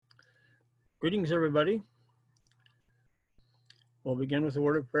Greetings, everybody. We'll begin with a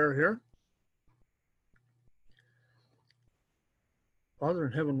word of prayer here. Father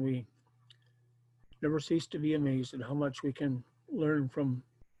in heaven, we never cease to be amazed at how much we can learn from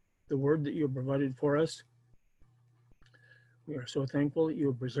the word that you have provided for us. We are so thankful that you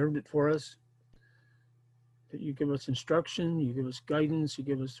have preserved it for us, that you give us instruction, you give us guidance, you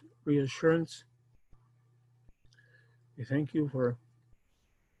give us reassurance. We thank you for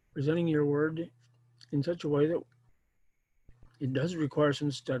presenting your word in such a way that it does require some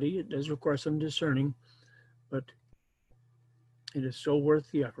study, it does require some discerning, but it is so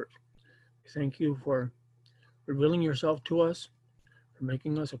worth the effort. We thank you for revealing yourself to us, for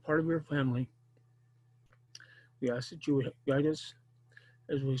making us a part of your family. We ask that you would guide us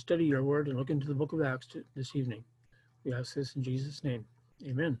as we study your word and look into the book of Acts this evening. We ask this in Jesus' name.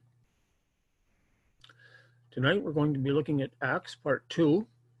 Amen. Tonight we're going to be looking at Acts part 2.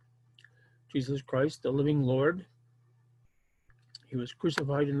 Jesus Christ, the living Lord. He was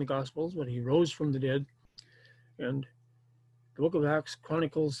crucified in the Gospels, but he rose from the dead. And the book of Acts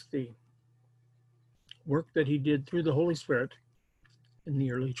chronicles the work that he did through the Holy Spirit in the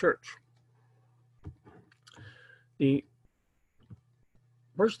early church. The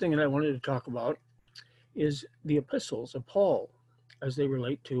first thing that I wanted to talk about is the epistles of Paul as they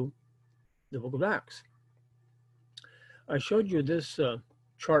relate to the book of Acts. I showed you this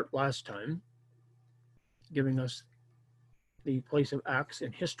chart last time, giving us the place of Acts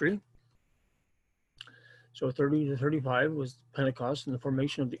in history. So 30 to 35 was Pentecost and the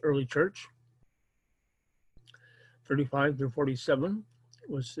formation of the early church. 35 through 47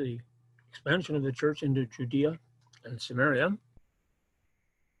 was the expansion of the church into Judea and Samaria.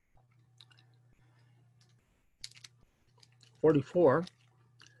 44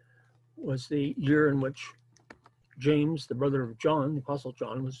 was the year in which James, the brother of John, the Apostle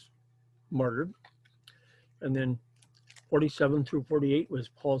John, was martyred. And then 47 through 48 was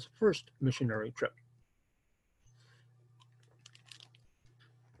Paul's first missionary trip.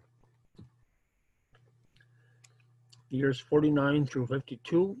 The years 49 through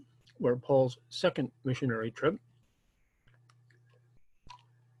 52 were Paul's second missionary trip.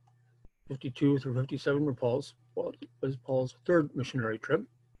 52 through 57 was Paul's third missionary trip.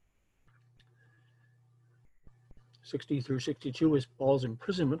 60 through 62 was Paul's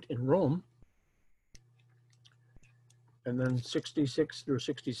imprisonment in Rome. And then 66 through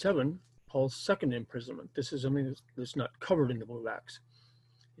 67, Paul's second imprisonment. This is something that's not covered in the book of Acts.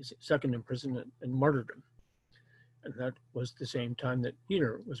 His second imprisonment and martyrdom. And that was the same time that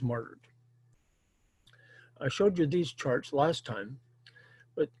Peter was martyred. I showed you these charts last time,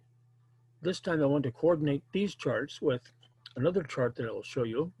 but this time I want to coordinate these charts with another chart that I'll show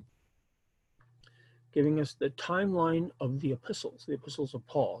you, giving us the timeline of the epistles of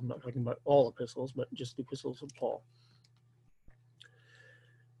Paul. I'm not talking about all epistles, but just the epistles of Paul.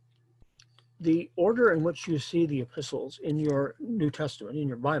 The order in which you see the epistles in your New Testament, in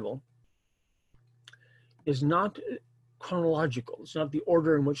your Bible, is not chronological. It's not the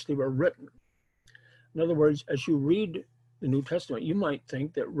order in which they were written. In other words, as you read the New Testament, you might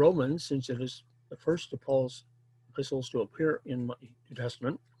think that Romans, since it is the first of Paul's epistles to appear in my New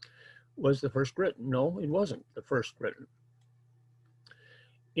Testament, was the first written. No, it wasn't the first written.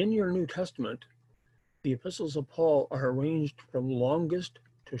 In your New Testament, the epistles of Paul are arranged from longest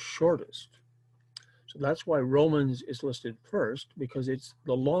to shortest. So that's why Romans is listed first, because it's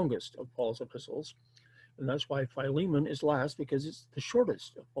the longest of Paul's epistles. And that's why Philemon is last, because it's the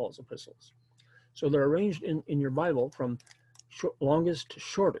shortest of Paul's epistles. So they're arranged in your Bible from longest to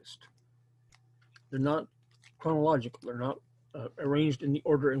shortest. They're not chronological. They're not arranged in the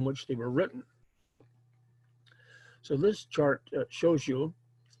order in which they were written. So this chart shows you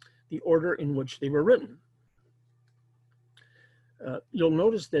the order in which they were written. You'll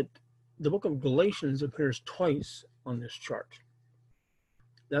notice that the book of Galatians appears twice on this chart.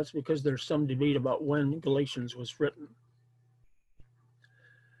 That's because there's some debate about when Galatians was written.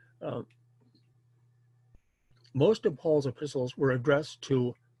 Most of Paul's epistles were addressed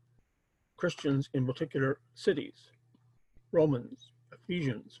to Christians in particular cities: Romans,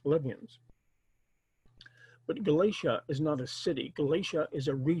 Ephesians, Philippians. But Galatia is not a city. Galatia is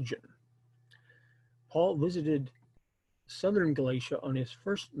a region. Paul visited southern Galatia on his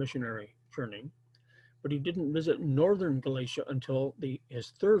first missionary journey, but he didn't visit northern Galatia until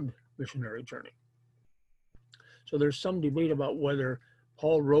his third missionary journey. So there's some debate about whether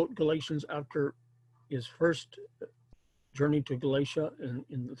Paul wrote Galatians after his first journey to Galatia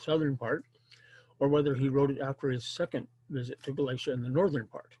in the southern part, or whether he wrote it after his second visit to Galatia in the northern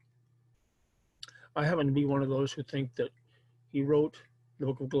part. I happen to be one of those who think that he wrote the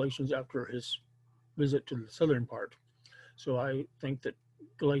book of Galatians after his visit to the southern part. So I think that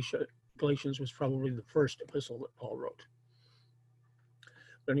Galatians was probably the first epistle that Paul wrote.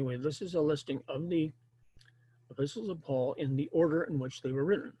 But anyway, this is a listing of the epistles of Paul in the order in which they were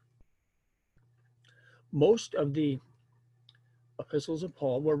written. Most of the epistles of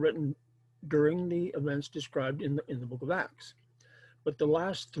Paul were written during the events described in the book of Acts. But the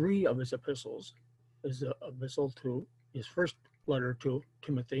last three of his epistles is the epistle to his first letter to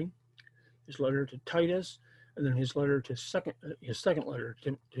Timothy, his letter to Titus, and then his second letter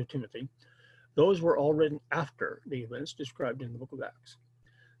to Timothy. Those were all written after the events described in the book of Acts.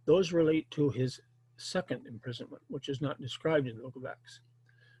 Those relate to his second imprisonment, which is not described in the book of Acts.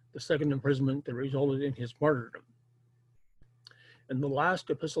 The second imprisonment that resulted in his martyrdom. And the last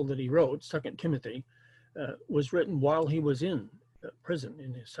epistle that he wrote, 2 Timothy, was written while he was in prison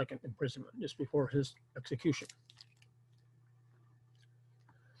in his second imprisonment, just before his execution.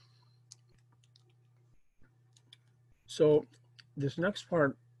 So this next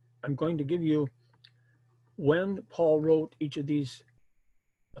part, I'm going to give you when Paul wrote each of these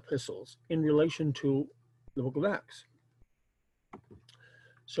epistles in relation to the book of Acts.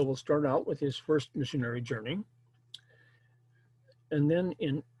 So we'll start out with his first missionary journey. And then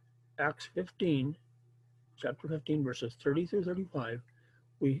in Acts 15, chapter 15, verses 30 through 35,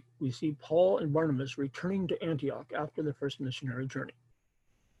 we see Paul and Barnabas returning to Antioch after the first missionary journey.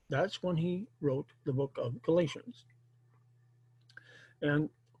 That's when he wrote the book of Galatians. And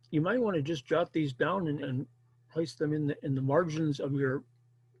you might want to just jot these down and place them in the margins of your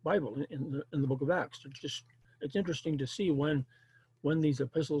Bible in the book of Acts. It's interesting to see when these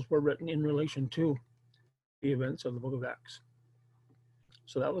epistles were written in relation to the events of the book of Acts.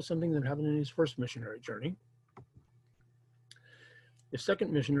 So that was something that happened in his first missionary journey. His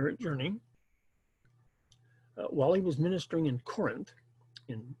second missionary journey, while he was ministering in Corinth,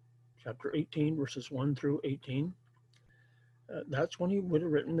 in chapter 18, verses 1 through 18, that's when he would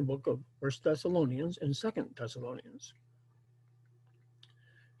have written the book of 1 Thessalonians and 2 Thessalonians.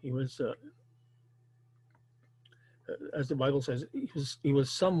 He was, as the Bible says, he was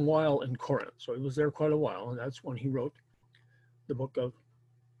some while in Corinth, so he was there quite a while, and that's when he wrote the books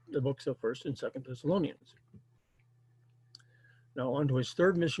of 1 and 2 Thessalonians. Now on to his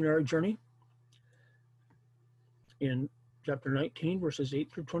third missionary journey. In chapter 19, verses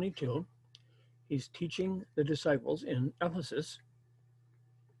 8 through 22, he's teaching the disciples in Ephesus,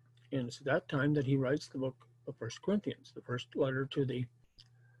 and it's at that time that he writes the book of 1 Corinthians, the first letter to the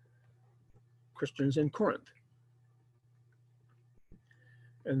Christians in Corinth.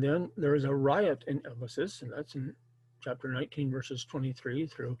 And then there is a riot in Ephesus, and that's in chapter 19, verses 23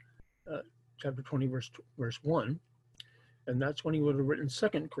 through chapter 20, verse 1. And that's when he would have written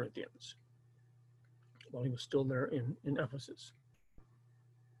 2 Corinthians, while he was still there in Ephesus.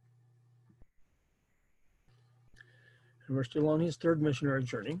 And we're still on his third missionary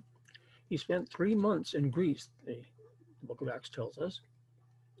journey. He spent 3 months in Greece, the book of Acts tells us,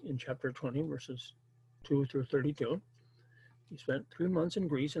 in chapter 20, verses 2 through 32. He spent 3 months in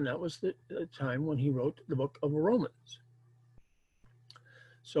Greece, and that was the time when he wrote the book of Romans.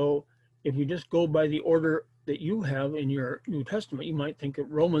 So if you just go by the order that you have in your New Testament, you might think that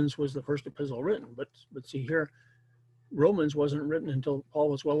Romans was the first epistle written, but see here, Romans wasn't written until Paul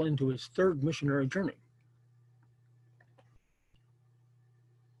was well into his third missionary journey.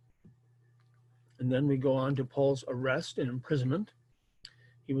 And then we go on to Paul's arrest and imprisonment.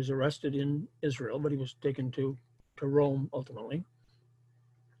 He was arrested in Israel, but he was taken to Rome ultimately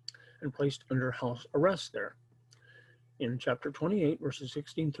and placed under house arrest there. In chapter 28, verses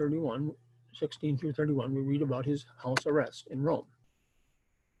 16 through 31, we read about his house arrest in Rome.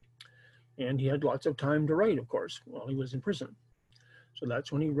 And he had lots of time to write, of course, while he was in prison. So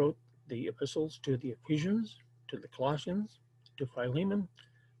that's when he wrote the epistles to the Ephesians, to the Colossians, to Philemon,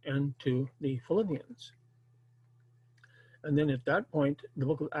 and to the Philippians. And then at that point, the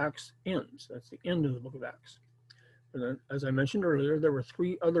book of Acts ends. That's the end of the book of Acts. And then, as I mentioned earlier, there were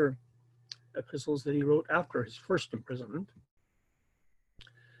 3 other epistles that he wrote after his first imprisonment.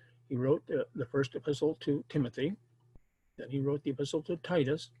 He wrote the first epistle to Timothy, then he wrote the epistle to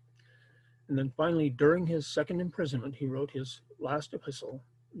Titus, and then finally, during his second imprisonment, he wrote his last epistle,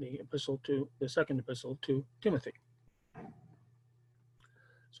 the second epistle to Timothy.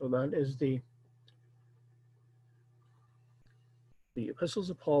 So that is the epistles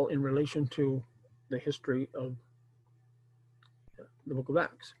of Paul in relation to the history of the book of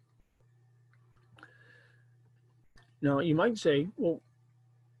Acts. Now, you might say, well,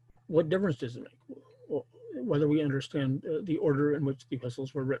 what difference does it make? Well, whether we understand the order in which the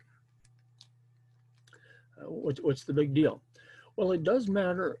epistles were written? What's the big deal? Well, it does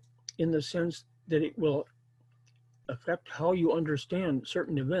matter in the sense that it will affect how you understand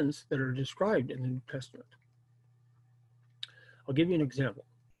certain events that are described in the New Testament. I'll give you an example.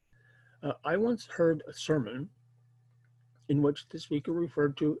 I once heard a sermon in which the speaker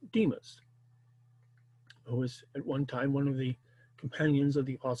referred to Demas, who was at one time one of the companions of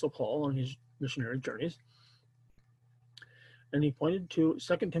the Apostle Paul on his missionary journeys. And he pointed to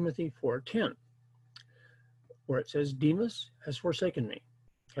 2 Timothy 4:10, where it says, Demas has forsaken me,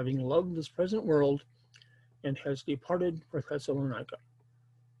 having loved this present world, and has departed for Thessalonica.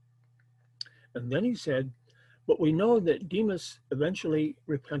 And then he said, but we know that Demas eventually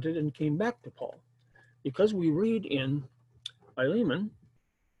repented and came back to Paul, because we read in Philemon,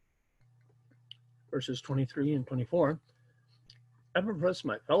 verses 23 and 24, Epaphras,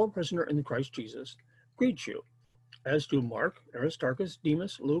 my fellow prisoner in Christ Jesus, greets you, as do Mark, Aristarchus,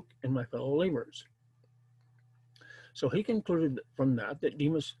 Demas, Luke, and my fellow laborers. So he concluded from that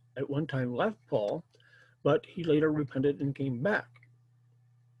Demas at one time left Paul, but he later repented and came back.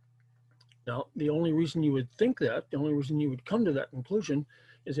 Now, the only reason you would think that, the only reason you would come to that conclusion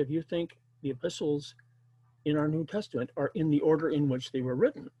is if you think the epistles in our New Testament are in the order in which they were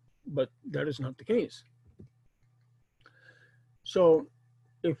written, but that is not the case. So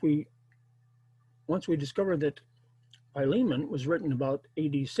once we discover that Philemon was written about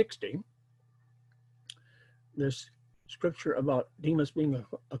AD 60, this scripture about Demas being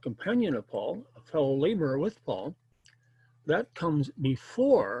a companion of Paul, a fellow laborer with Paul, that comes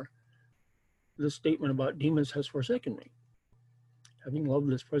before the statement about Demas has forsaken me, having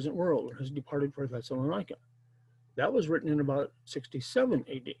loved this present world, and has departed for Thessalonica. That was written in about 67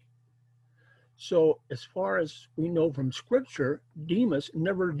 AD. So as far as we know from scripture, Demas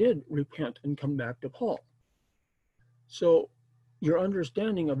never did repent and come back to Paul. So your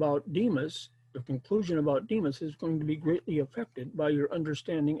understanding about Demas, the conclusion about Demas, is going to be greatly affected by your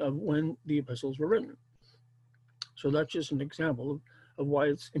understanding of when the epistles were written. So that's just an example of why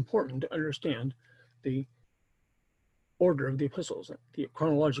it's important to understand the order of the epistles, the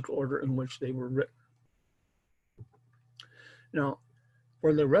chronological order in which they were written. Now,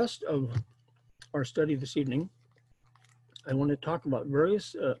 for the rest of our study this evening, I want to talk about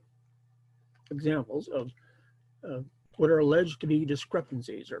various examples of what are alleged to be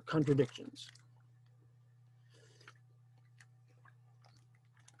discrepancies or contradictions.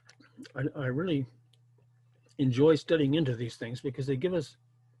 I really enjoy studying into these things because they give us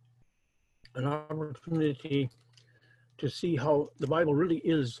an opportunity to see how the Bible really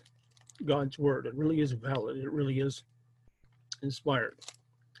is God's word. It really is valid. It really is inspired.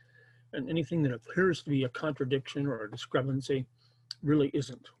 And anything that appears to be a contradiction or a discrepancy really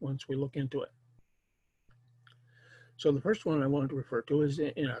isn't once we look into it. So the first one I wanted to refer to is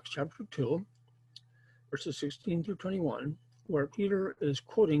in Acts chapter 2, verses 16 through 21, where Peter is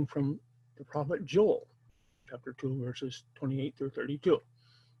quoting from the prophet Joel, chapter 2, verses 28 through 32.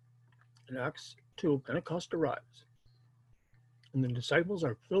 In Acts 2, Pentecost arrives, and the disciples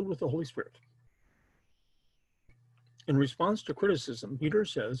are filled with the Holy Spirit. In response to criticism, Peter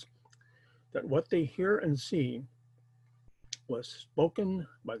says that what they hear and see was spoken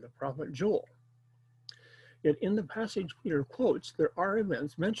by the prophet Joel. Yet in the passage Peter quotes, there are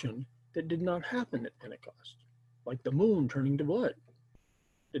events mentioned that did not happen at Pentecost, like the moon turning to blood.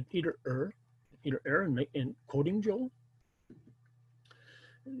 Did Peter err in quoting Joel?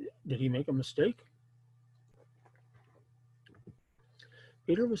 Did he make a mistake?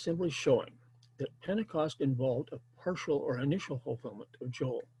 Peter was simply showing that Pentecost involved a partial or initial fulfillment of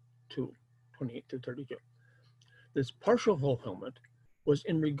Joel 2, 28 to 32. This partial fulfillment was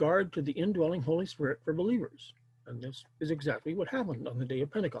in regard to the indwelling Holy Spirit for believers. And this is exactly what happened on the day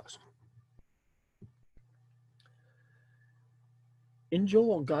of Pentecost. In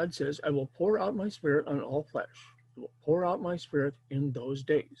Joel, God says, I will pour out my spirit on all flesh. I will pour out my spirit in those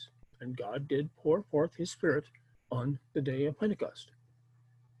days. And God did pour forth his spirit on the day of Pentecost.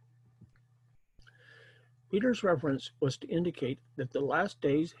 Peter's reference was to indicate that the last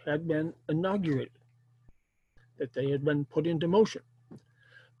days had been inaugurated, that they had been put into motion.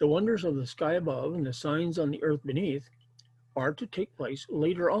 The wonders of the sky above and the signs on the earth beneath are to take place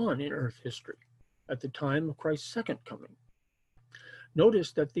later on in earth history, at the time of Christ's second coming.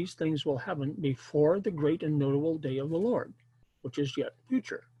 Notice that these things will happen before the great and notable day of the Lord, which is yet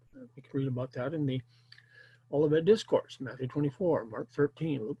future. We can read about that in the Olivet Discourse, Matthew 24, Mark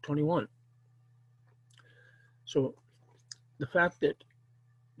 13, Luke 21. So the fact that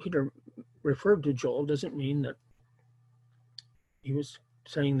Peter referred to Joel doesn't mean that he was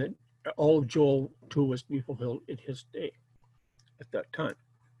saying that all of Joel 2 was to be fulfilled in his day at that time.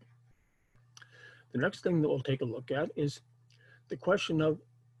 The next thing that we'll take a look at is the question of,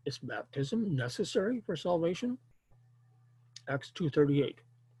 is baptism necessary for salvation? Acts 2:38.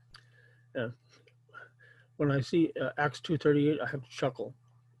 When I see Acts 2:38, I have to chuckle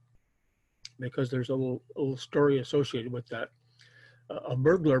because there's a little story associated with that. A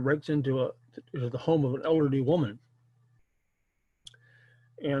burglar breaks into the home of an elderly woman,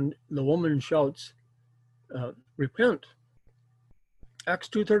 and the woman shouts, repent. Acts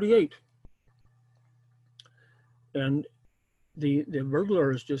 2:38. And the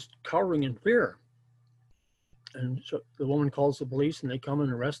burglar is just cowering in fear. And so the woman calls the police, and they come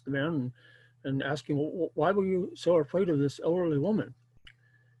and arrest the man and ask him, well, why were you so afraid of this elderly woman?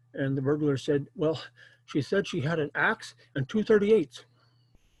 And the burglar said, well, she said she had an axe and 238s.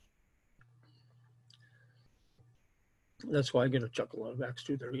 That's why I get a chuckle out of Acts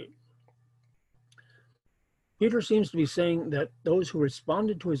 2:38. Peter seems to be saying that those who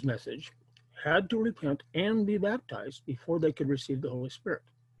responded to his message had to repent and be baptized before they could receive the Holy Spirit.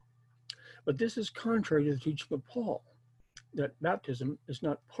 But this is contrary to the teaching of Paul, that baptism is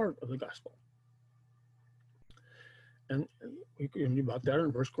not part of the gospel. And we can read about that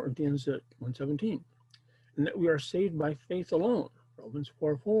in 1 Corinthians 1:17. And that we are saved by faith alone, Romans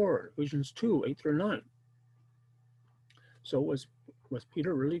 4:4, Ephesians 2:8-9. So was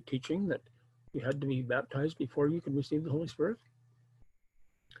Peter really teaching that you had to be baptized before you could receive the Holy Spirit?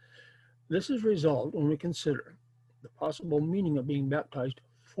 This is resolved when we consider the possible meaning of being baptized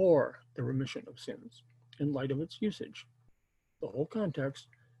for the remission of sins in light of its usage, the whole context,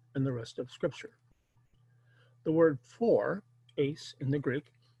 and the rest of Scripture. The word for, eis in the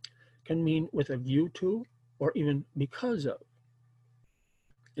Greek, can mean with a view to or even because of.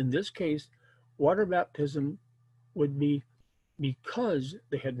 In this case, water baptism would be because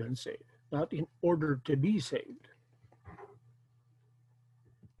they had been saved, not in order to be saved.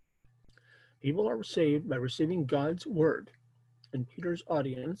 People are saved by receiving God's word, and Peter's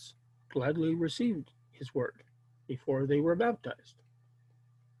audience gladly received his word before they were baptized.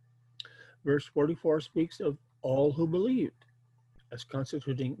 Verse 44 speaks of all who believed as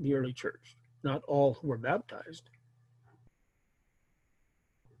constituting the early church, not all who were baptized.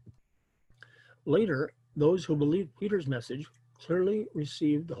 Later, those who believed Peter's message clearly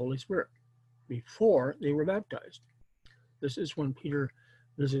received the Holy Spirit before they were baptized. This is when Peter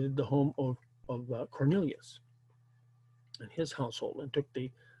visited the home of Cornelius and his household and took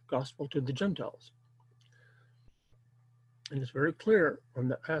the gospel to the Gentiles. And it's very clear from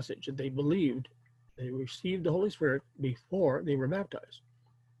that passage that they believed they received the Holy Spirit before they were baptized.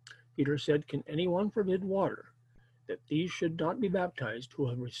 Peter said, can anyone forbid water, that these should not be baptized who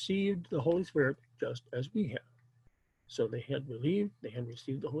have received the Holy Spirit just as we have? So they had believed, they had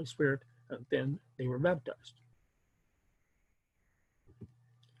received the Holy Spirit, and then they were baptized.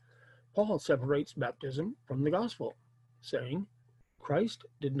 Paul separates baptism from the gospel, saying, Christ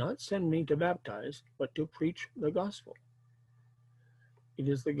did not send me to baptize, but to preach the gospel. It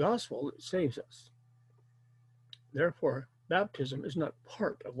is the gospel that saves us. Therefore, baptism is not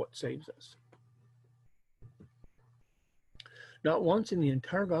part of what saves us. Not once in the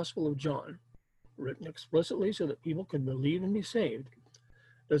entire Gospel of John, written explicitly so that people could believe and be saved,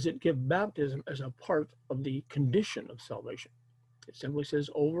 does it give baptism as a part of the condition of salvation. It simply says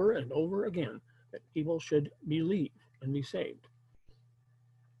over and over again that people should believe and be saved.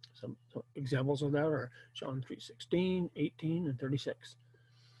 Some examples of that are John 3:16, 18, and 36.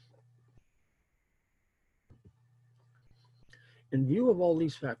 In view of all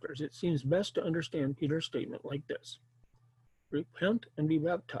these factors, it seems best to understand Peter's statement like this: repent and be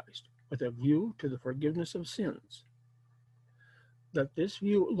baptized with a view to the forgiveness of sins. That this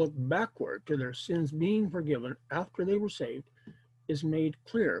view looked backward to their sins being forgiven after they were saved is made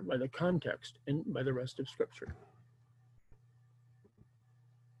clear by the context and by the rest of Scripture.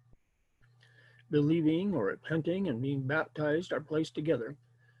 Believing or repenting and being baptized are placed together,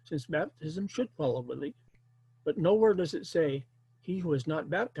 since baptism should follow belief. But nowhere does it say, he who is not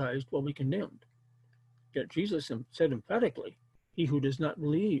baptized will be condemned. Yet Jesus said emphatically, he who does not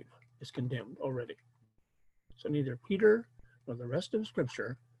believe is condemned already. So neither Peter nor the rest of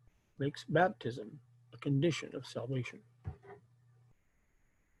Scripture makes baptism a condition of salvation.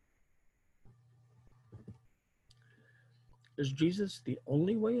 Is Jesus the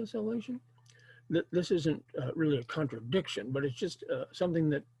only way of salvation? This isn't really a contradiction, but it's just something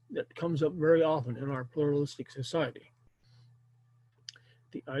that comes up very often in our pluralistic society.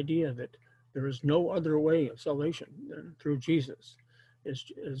 The idea that there is no other way of salvation than through Jesus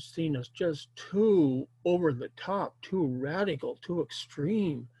is seen as just too over the top, too radical, too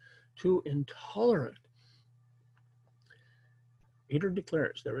extreme, too intolerant. Peter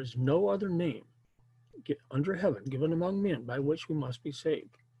declares there is no other name under heaven given among men by which we must be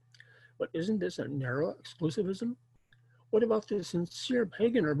saved. But isn't this a narrow exclusivism? What about the sincere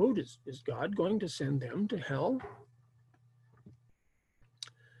pagan or Buddhist? Is God going to send them to hell?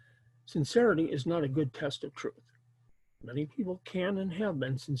 Sincerity is not a good test of truth. Many people can and have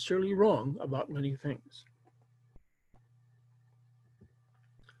been sincerely wrong about many things.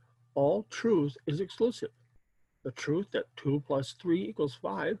 All truth is exclusive. The truth that 2 + 3 =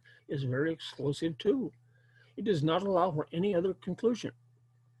 5 is very exclusive too. It does not allow for any other conclusion.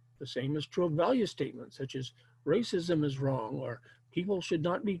 The same is true of value statements such as racism is wrong or people should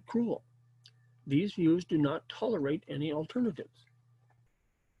not be cruel. These views do not tolerate any alternatives.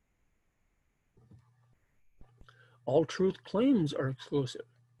 All truth claims are exclusive.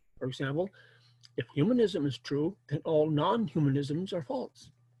 For example, if humanism is true, then all non-humanisms are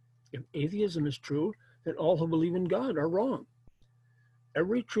false. If atheism is true, then all who believe in God are wrong.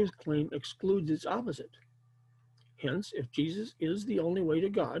 Every truth claim excludes its opposite. Hence, if Jesus is the only way to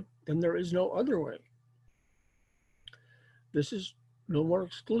God, then there is no other way. This is no more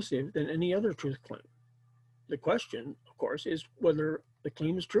exclusive than any other truth claim. The question, of course, is whether the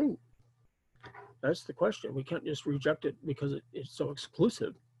claim is true. That's the question. We can't just reject it because it's so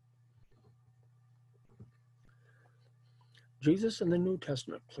exclusive. Jesus in the New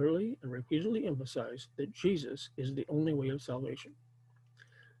Testament clearly and repeatedly emphasized that Jesus is the only way of salvation.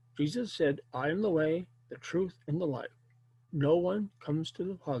 Jesus said, I am the way, the truth, and the life. No one comes to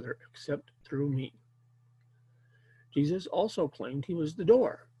the Father except through me. Jesus also claimed he was the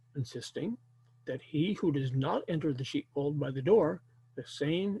door, insisting that he who does not enter the sheepfold by the door, the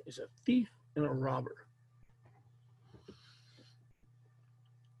same is a thief and a robber.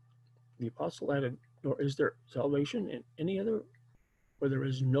 The apostle added, nor is there salvation in any other, for there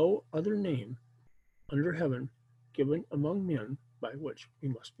is no other name under heaven given among men by which we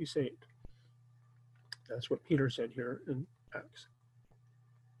must be saved. That's what Peter said here in Acts.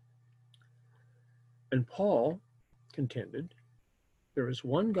 And Paul contended, there is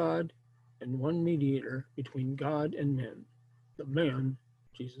one God and one mediator between God and men, the man,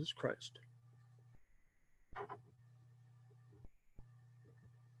 Jesus Christ.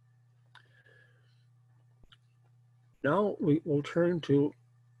 Now we will turn to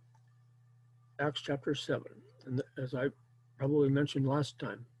Acts chapter 7. And as I probably mentioned last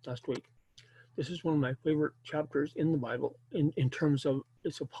week, this is one of my favorite chapters in the Bible in terms of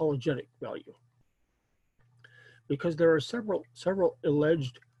its apologetic value. Because there are several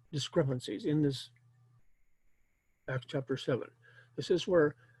alleged discrepancies in this Acts chapter 7. This is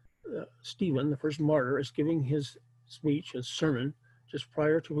where Stephen, the first martyr, is giving his speech, his sermon, just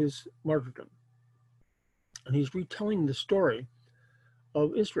prior to his martyrdom. And he's retelling the story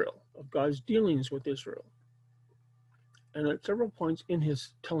of Israel, of God's dealings with Israel. And at several points in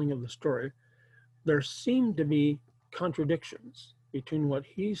his telling of the story, there seem to be contradictions between what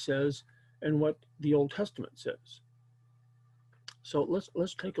he says and what the Old Testament says. So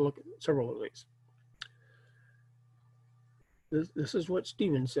let's take a look at several of these. This is what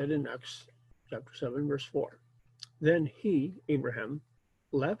Stephen said in Acts chapter 7, verse 4. Then he, Abraham,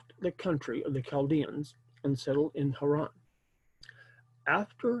 left the country of the Chaldeans and settled in Haran.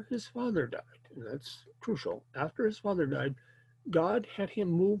 After his father died, and that's crucial, after his father died, God had him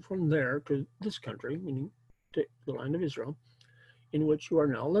move from there to this country, meaning to the land of Israel, in which you are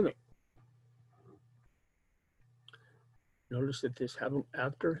now living. Notice that this happened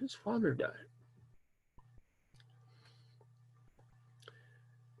after his father died.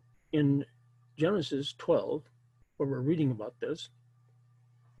 In Genesis 12, where we're reading about this,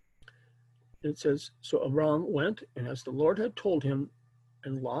 it says, so Abram went, and as the Lord had told him,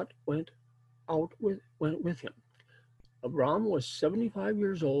 and Lot went with him. Abram was 75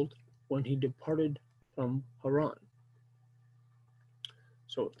 years old when he departed from Haran.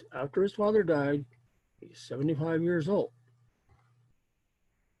 So after his father died, he's 75 years old.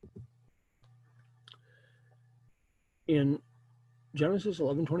 In Genesis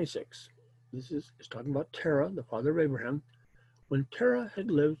 11:26, this is talking about Terah, the father of Abraham. When Terah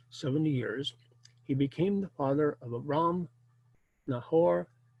had lived 70 years, he became the father of Abram, Nahor,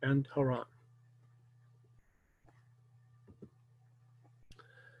 and Haran.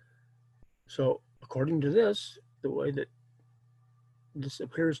 So according to this, the way that this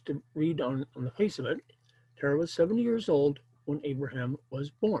appears to read on the face of it, Terah was 70 years old when Abraham was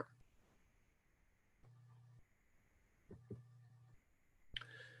born.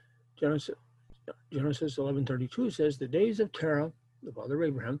 Genesis 11:32 says, the days of Terah, the father of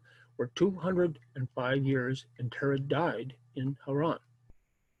Abraham, were 205 years, and Terah died in Haran.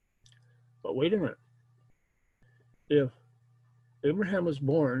 But wait a minute. If Abraham was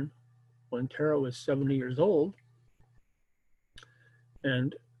born when Terah was 70 years old,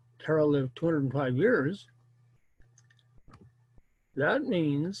 and Terah lived 205 years, that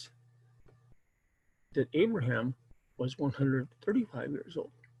means that Abraham was 135 years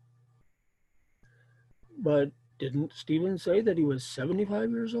old. But didn't Stephen say that he was 75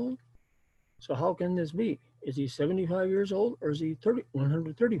 years old? So how can this be? Is he 75 years old, or is he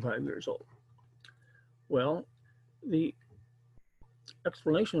 135 years old? Well, the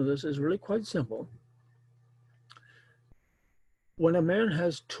explanation of this is really quite simple. When a man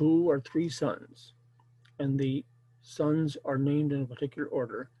has 2 or 3 sons, and the sons are named in a particular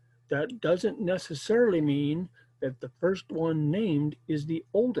order, that doesn't necessarily mean that the first one named is the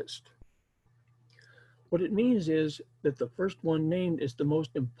oldest. What it means is that the first one named is the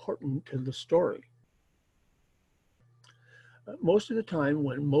most important to the story. Most of the time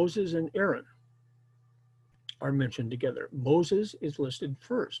when Moses and Aaron are mentioned together, Moses is listed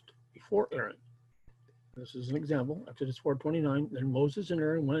first before Aaron. This is an example, Exodus 4:29. Then Moses and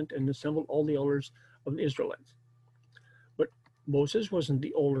Aaron went and assembled all the elders of the Israelites. But Moses wasn't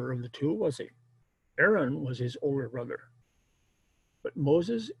the older of the two, was he? Aaron was his older brother. But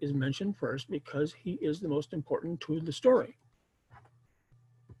Moses is mentioned first because he is the most important to the story.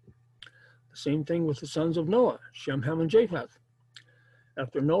 The same thing with the sons of Noah, Shem, Ham, and Japheth.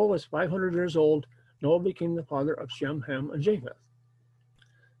 After Noah was 500 years old, Noah became the father of Shem, Ham, and Japheth.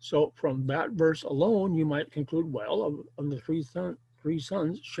 So from that verse alone, you might conclude, well, of the three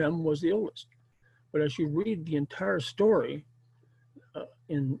sons, Shem was the oldest. But as you read the entire story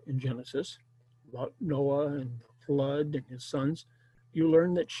in Genesis about Noah and the flood and his sons, you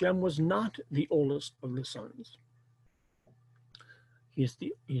learn that Shem was not the oldest of the sons. He's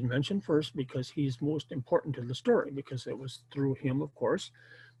mentioned first because he's most important to the story, because it was through him, of course,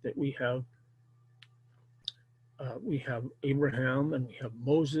 that we have Abraham, and we have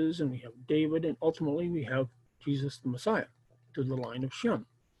Moses, and we have David, and ultimately we have Jesus the Messiah to the line of Shem.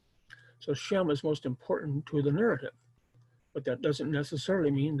 So Shem is most important to the narrative, but that doesn't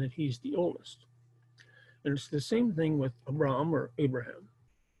necessarily mean that he's the oldest. And it's the same thing with Abraham or Abraham.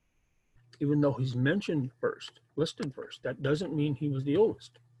 Even though he's mentioned first, listed first, that doesn't mean he was the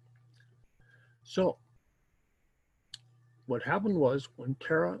oldest. So what happened was, when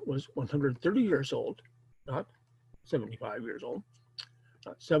Terah was 130 years old, not 75 years old,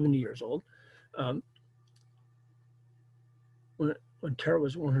 not 70 years old, when Terah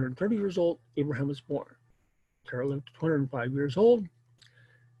was 130 years old, Abraham was born. Terah lived 205 years old,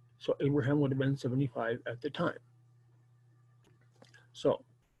 so Abraham would have been 75 at the time. So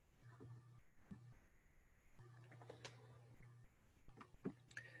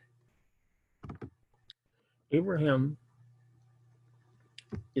Abraham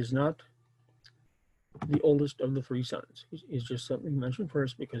is not the oldest of the 3 sons. He's just something mentioned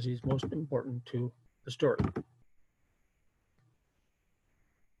first because he's most important to the story.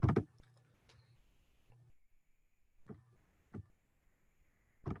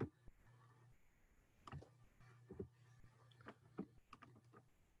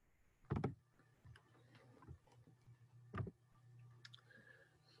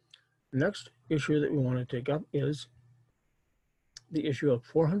 The next issue that we want to take up is the issue of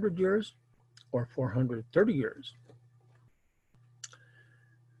 400 years or 430 years.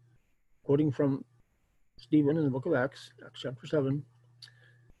 Quoting from Stephen in the book of Acts, Acts chapter 7,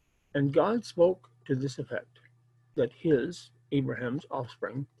 and God spoke to this effect, that his, Abraham's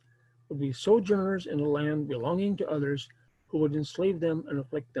offspring, would be sojourners in a land belonging to others, who would enslave them and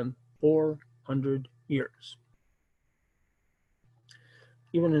afflict them 400 years.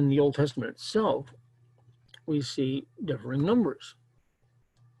 Even in the Old Testament itself, we see differing numbers.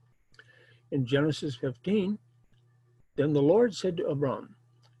 In Genesis 15, then the Lord said to Abram,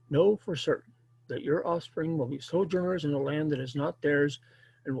 know for certain that your offspring will be sojourners in a land that is not theirs,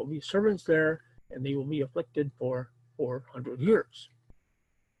 and will be servants there, and they will be afflicted for 400 years.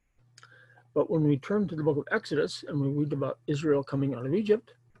 But when we turn to the book of Exodus and we read about Israel coming out of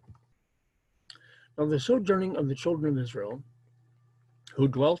Egypt, now the sojourning of the children of Israel who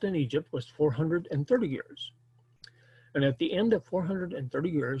dwelt in Egypt was 430 years. And at the end of 430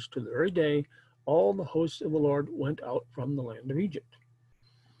 years, to the very day, all the hosts of the Lord went out from the land of Egypt.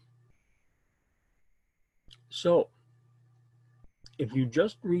 So, if you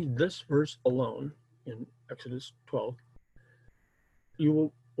just read this verse alone in Exodus 12,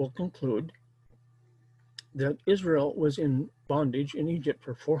 you will conclude that Israel was in bondage in Egypt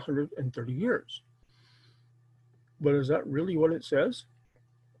for 430 years. But is that really what it says?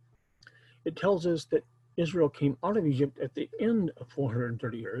 It tells us that Israel came out of Egypt at the end of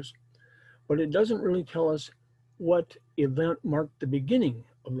 430 years, but it doesn't really tell us what event marked the beginning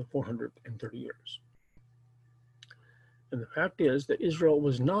of the 430 years. And the fact is that Israel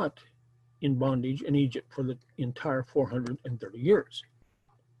was not in bondage in Egypt for the entire 430 years.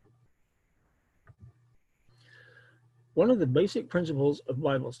 One of the basic principles of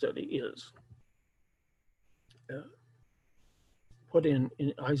Bible study is put in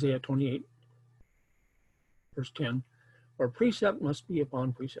Isaiah 28, verse 10, where precept must be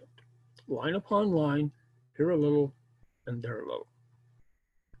upon precept, line upon line, here a little and there a little.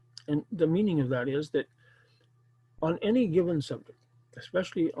 And the meaning of that is that on any given subject,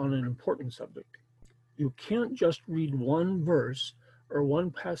 especially on an important subject, you can't just read one verse or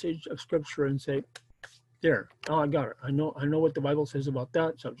one passage of scripture and say, there, oh, I got it. I know what the Bible says about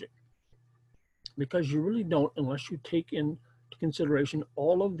that subject. Because you really don't unless you take into consideration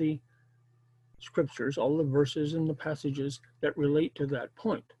all of the scriptures, all the verses and the passages that relate to that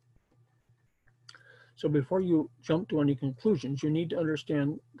point. So before you jump to any conclusions, you need to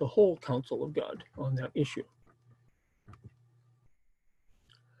understand the whole counsel of God on that issue.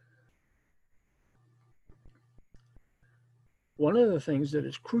 One of the things that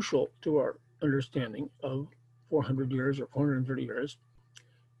is crucial to our understanding of 400 years or 430 years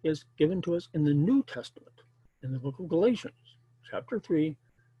is given to us in the New Testament, in the book of Galatians, chapter 3,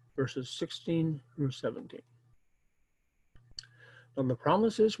 verses 16 through 17. Now the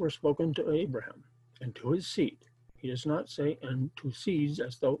promises were spoken to Abraham and to his seed. He does not say, and to seeds,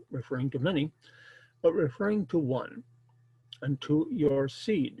 as though referring to many, but referring to one, and to your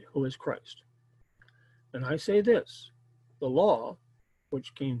seed, who is Christ. And I say this, the law,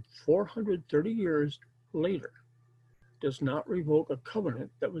 which came 430 years later, does not revoke a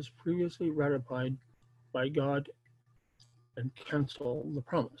covenant that was previously ratified by God and cancel the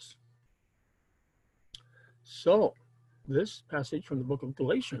promise. So, this passage from the book of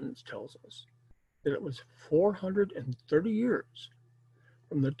Galatians tells us that it was 430 years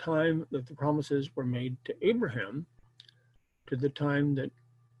from the time that the promises were made to Abraham to the time that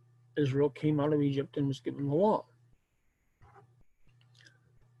Israel came out of Egypt and was given the law.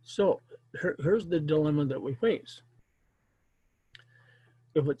 So, here's the dilemma that we face.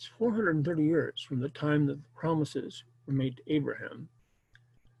 If it's 430 years from the time that the promises were made to Abraham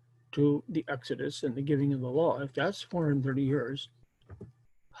to the Exodus and the giving of the law, if that's 430 years,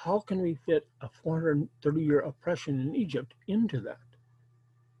 how can we fit a 430-year oppression in Egypt into that?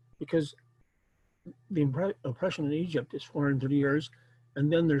 Because the oppression in Egypt is 430 years,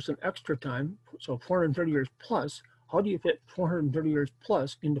 and then there's an extra time, so 430 years plus. How do you fit 430 years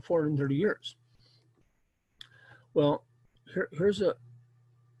plus into 430 years? Well, here's a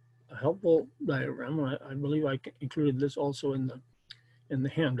helpful diagram. I believe I included this also in the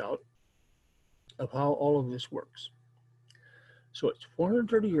handout of how all of this works. So it's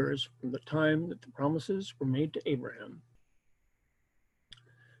 430 years from the time that the promises were made to Abraham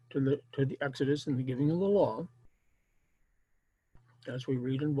to the Exodus and the giving of the law, as we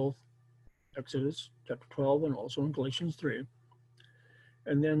read in both Exodus chapter 12 and also in Galatians 3.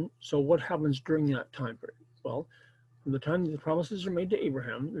 And then, so what happens during that time period? Well, from the time that the promises are made to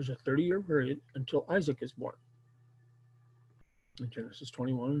Abraham, there's a 30-year period until Isaac is born. In Genesis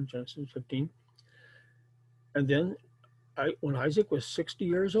 21 and Genesis 15. And then when Isaac was 60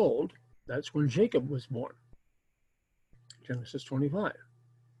 years old, that's when Jacob was born. Genesis 25.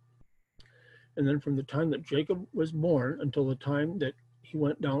 And then from the time that Jacob was born until the time that he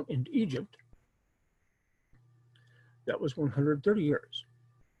went down into Egypt, that was 130 years.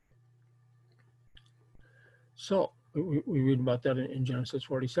 So we read about that in Genesis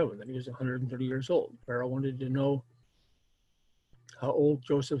 47, that he was 130 years old. Pharaoh wanted to know how old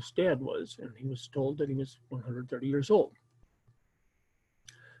Joseph's dad was, and he was told that he was 130 years old.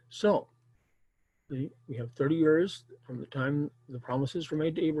 So we have 30 years from the time the promises were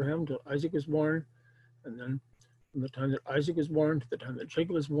made to Abraham till Isaac was born, and then from the time that Isaac was born to the time that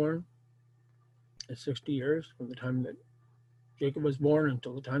Jacob was born, it's 60 years. From the time that Jacob was born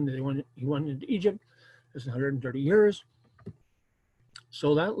until the time that he went into Egypt, is 130 years.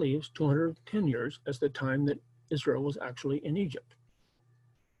 So that leaves 210 years as the time that Israel was actually in Egypt.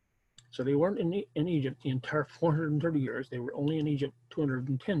 So they weren't in Egypt the entire 430 years. They were only in Egypt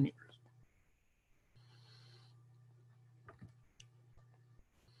 210 years.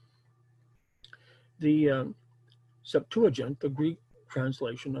 The Septuagint, the Greek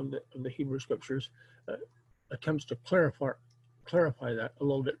translation of the Hebrew scriptures, attempts to clarify that a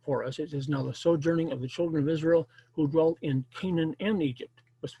little bit for us. It says, now the sojourning of the children of Israel who dwelt in Canaan and Egypt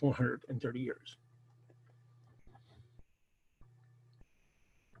was 430 years.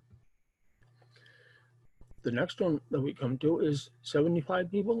 The next one that we come to is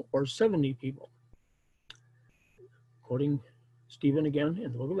 75 people or 70 people. Quoting Stephen again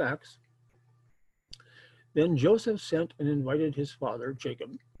in the book of Acts. Then Joseph sent and invited his father,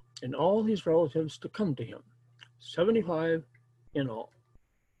 Jacob, and all his relatives to come to him, 75 in all.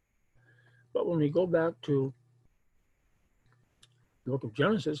 But when we go back to the book of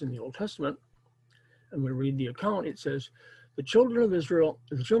Genesis in the Old Testament, and we read the account, it says, the children of Israel,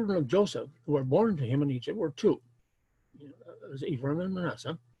 the children of Joseph, who were born to him in Egypt, were two. It was Ephraim and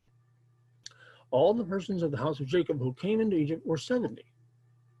Manasseh. All the persons of the house of Jacob who came into Egypt were 70.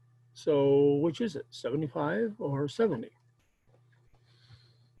 So which is it, 75 or 70?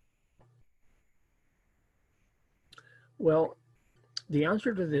 Well, the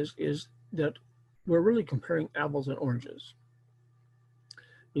answer to this is that we're really comparing apples and oranges,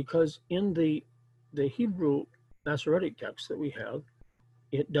 because in the Hebrew Masoretic text that we have,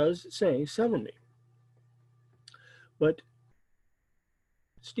 it does say 70. But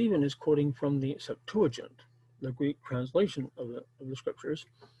Stephen is quoting from the Septuagint, the Greek translation of the scriptures,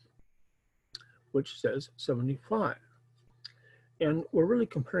 which says 75. And we're really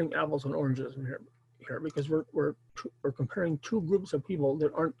comparing apples and oranges here because we're comparing two groups of people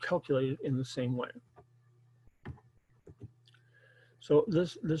that aren't calculated in the same way. So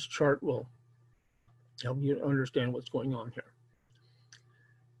this chart will help you to understand what's going on here.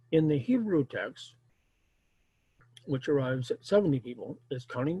 In the Hebrew text, which arrives at 70 people, is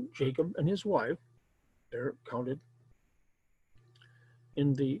counting Jacob and his wife. They're counted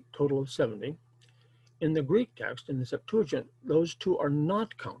in the total of 70. In the Greek text, in the Septuagint, those two are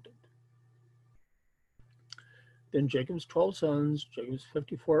not counted. Then Jacob's 12 sons, Jacob's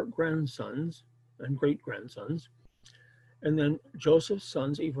 54 grandsons and great-grandsons, and then Joseph's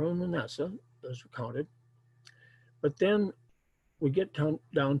sons, Ephraim and Manasseh, those are counted. But then we get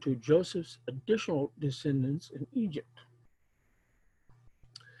down to Joseph's additional descendants in Egypt.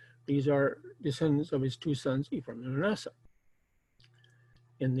 These are descendants of his two sons, Ephraim and Manasseh.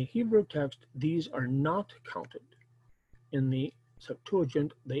 In the Hebrew text, these are not counted. In the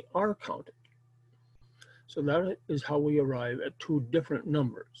Septuagint, they are counted. So that is how we arrive at two different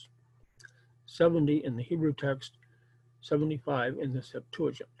numbers. 70 in the Hebrew text, 75 in the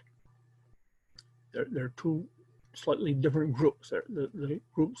Septuagint. They're two slightly different groups. The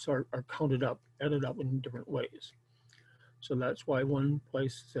groups are counted up, added up in different ways. So that's why one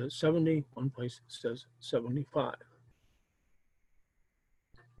place says 70, one place says 75.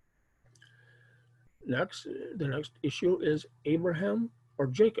 Next, the next issue is Abraham or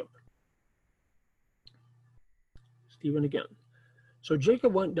Jacob. Stephen again. So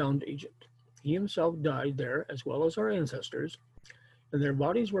Jacob went down to Egypt. He himself died there, as well as our ancestors, and their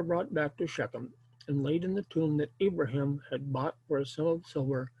bodies were brought back to Shechem and laid in the tomb that Abraham had bought for a sum of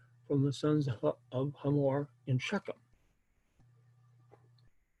silver from the sons of Hamor in Shechem.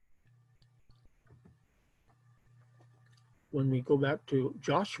 When we go back to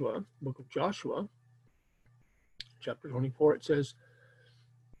Joshua, book of Joshua, chapter 24, it says,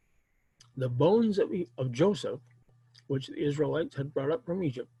 the bones of Joseph, which the Israelites had brought up from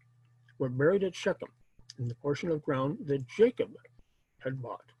Egypt, were buried at Shechem in the portion of ground that Jacob had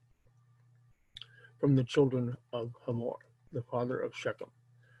bought from the children of Hamor, the father of Shechem,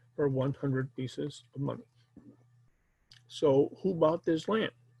 for 100 pieces of money. So who bought this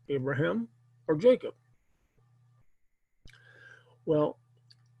land, Abraham or Jacob? Well,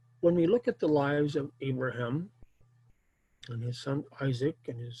 when we look at the lives of Abraham and his son Isaac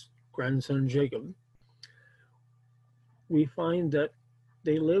and his grandson Jacob, we find that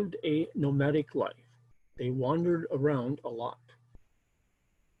they lived a nomadic life. They wandered around a lot.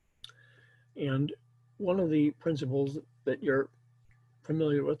 And one of the principles that you're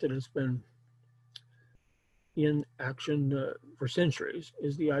familiar with that has been in action for centuries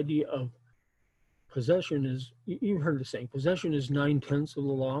is the idea of possession is, you've heard the saying, possession is 9/10 of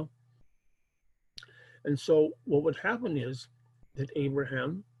the law. And so what would happen is that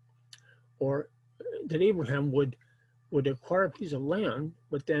Abraham would acquire a piece of land,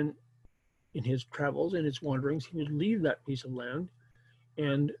 but then in his travels and his wanderings, he would leave that piece of land,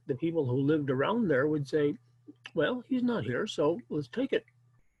 and the people who lived around there would say, well, he's not here, so let's take it.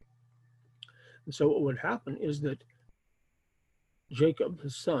 And so what would happen is that Jacob,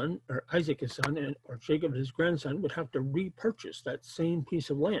 his son, or Isaac, his son, or Jacob, his grandson, would have to repurchase that same piece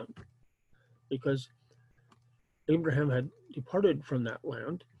of land because Abraham had departed from that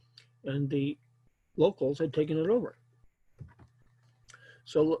land and the locals had taken it over.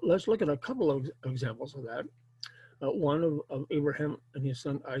 So let's look at a couple of examples of that. One of Abraham and his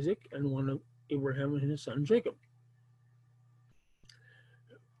son Isaac, and one of Abraham and his son Jacob.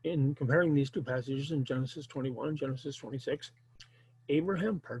 In comparing these two passages in Genesis 21 and Genesis 26,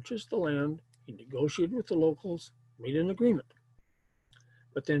 Abraham purchased the land, he negotiated with the locals, made an agreement.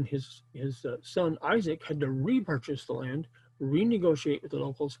 But then his son Isaac had to repurchase the land, renegotiate with the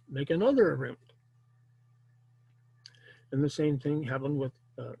locals, make another agreement. And the same thing happened with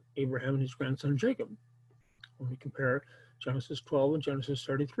Abraham and his grandson Jacob. When we compare Genesis 12 and Genesis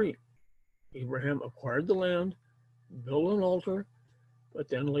 33, Abraham acquired the land, built an altar, but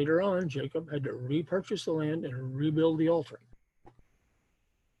then later on, Jacob had to repurchase the land and rebuild the altar.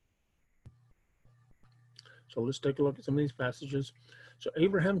 So let's take a look at some of these passages. So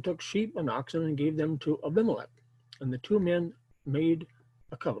Abraham took sheep and oxen and gave them to Abimelech, and the two men made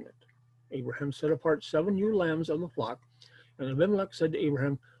a covenant. Abraham set apart 7 ewe lambs of the flock, and Abimelech said to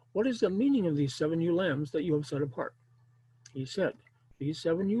Abraham, "What is the meaning of these 7 ewe lambs that you have set apart?" He said, "These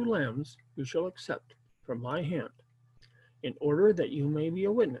 7 ewe lambs you shall accept from my hand, in order that you may be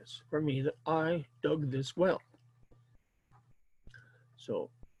a witness for me that I dug this well." So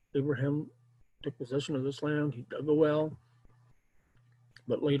Abraham took possession of this land, he dug a well,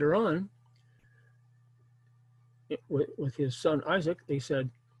 but later on, with his son Isaac, they said,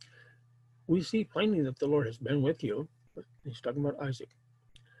 "We see plainly that the Lord has been with you." He's talking about Isaac.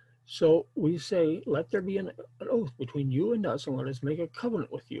 "So we say, let there be an oath between you and us, and let us make a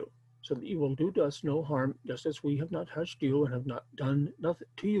covenant with you, so that you will do to us no harm, just as we have not touched you and have not done nothing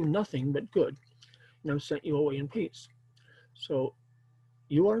to you, nothing but good, and have sent you away in peace. So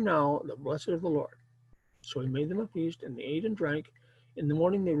you are now the blessed of the Lord." So he made them a feast, and they ate and drank. In the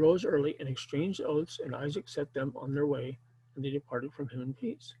morning they rose early and exchanged oaths, and Isaac set them on their way, and they departed from him in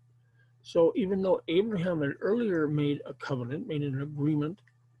peace. So even though Abraham had earlier made a covenant, made an agreement,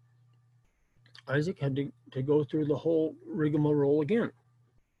 Isaac had to go through the whole rigmarole again.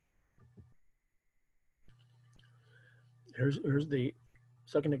 Here's the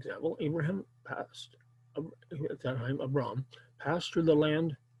second example. Abraham passed, at that time Abram, passed through the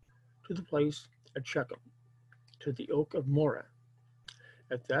land to the place at Shechem, to the oak of Moreh.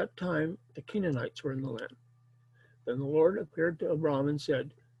 At that time the Canaanites were in the land. Then the Lord appeared to Abram and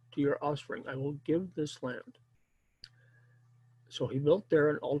said, "To your offspring I will give this land." So he built there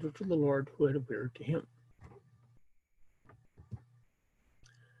an altar to the Lord who had appeared to him.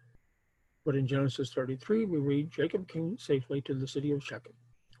 But in Genesis 33, we read, Jacob came safely to the city of Shechem,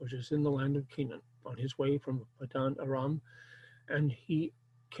 which is in the land of Canaan, on his way from Padan Aram, and he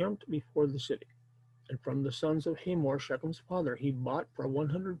camped before the city. And from the sons of Hamor, Shechem's father, he bought for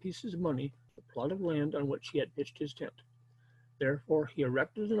 100 pieces of money the plot of land on which he had pitched his tent. Therefore he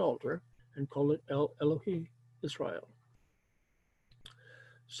erected an altar and called it El Elohe Israel.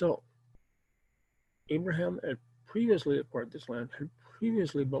 So Abraham had previously acquired this land, had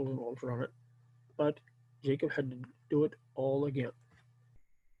previously built an altar on it, but Jacob had to do it all again.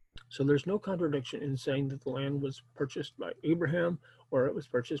 So there's no contradiction in saying that the land was purchased by Abraham or it was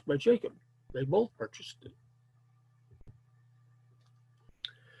purchased by Jacob. They both purchased it.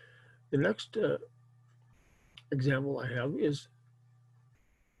 The next example I have is,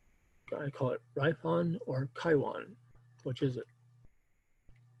 I call it Ripon or Kaiwan. Which is it?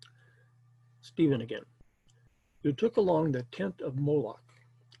 Stephen again. You took along the tent of Moloch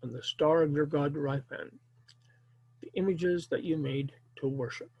and the star of your god Ripon, the images that you made to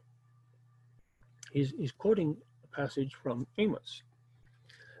worship. He's quoting a passage from Amos.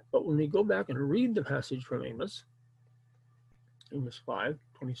 But when we go back and read the passage from Amos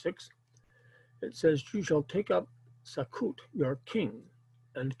 5:26, it says, you shall take up Sakut, your king,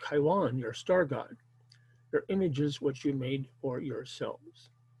 and Kaiwan, your star god, your images which you made for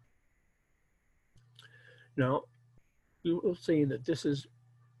yourselves. Now, you will see that this is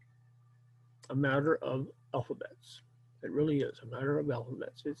a matter of alphabets. It really is a matter of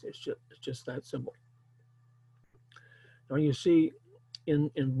alphabets. It's just that simple. Now you see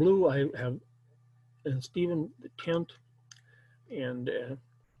in blue I have in Stephen the tent, and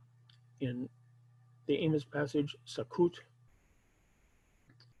in the Amos passage Sakut,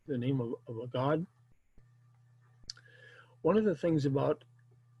 the name of a god. One of the things about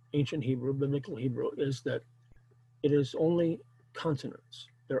ancient Hebrew, biblical Hebrew, is that it is only consonants.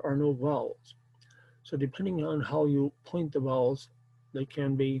 There are no vowels. So depending on how you point the vowels, they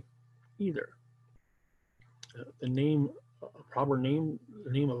can be either the name, a proper name,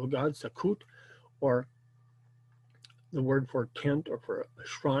 the name of a god, Sakut, or the word for tent or for a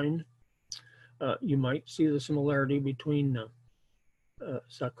shrine. You might see the similarity between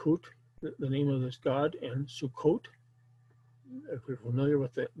Sakut, the name of this god, and Sukkot, if you're familiar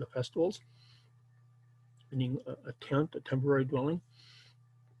with the festivals, meaning a tent, a temporary dwelling.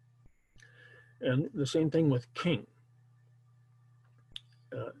 And the same thing with king.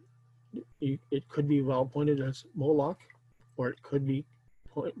 It could be vowel pointed as Moloch, or it could be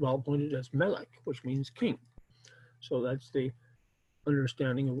vowel pointed as Melech, which means king. So that's the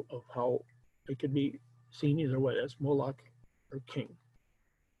understanding of how it could be seen either way, as Moloch or king.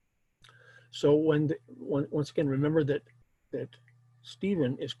 So once again, remember that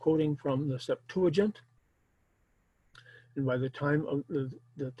Stephen is quoting from the Septuagint, and by the time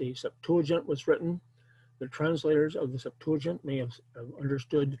that the Septuagint was written, the translators of the Septuagint may have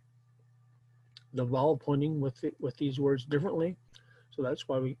understood the vowel pointing with these words differently. So that's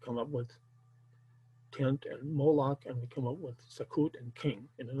why we come up with tent and Moloch, and we come up with Sakut and king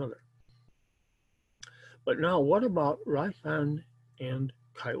in another. But now, what about Riphan and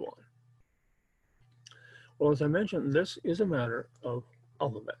Kaiwan? Well, as I mentioned, this is a matter of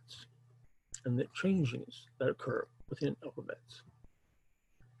alphabets and the changings that occur within alphabets.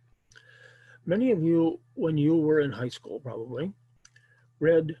 Many of you, when you were in high school probably,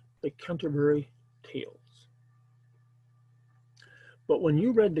 read the Canterbury Tales. But when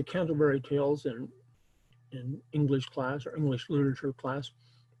you read the Canterbury Tales in English class or English literature class,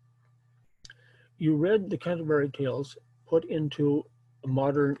 you read the Canterbury Tales put into a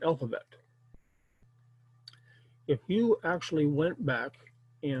modern alphabet. If you actually went back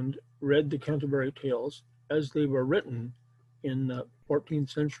and read the Canterbury Tales as they were written in the 14th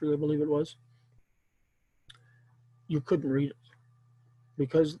century, I believe it was, you couldn't read it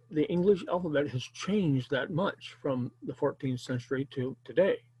because the English alphabet has changed that much from the 14th century to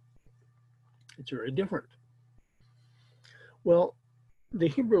today. It's very different. Well, the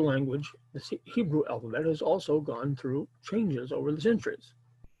Hebrew language, the Hebrew alphabet, has also gone through changes over the centuries.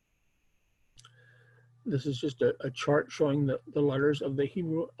 This is just a chart showing the letters of the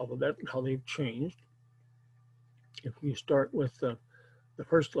Hebrew alphabet and how they've changed. If you start with the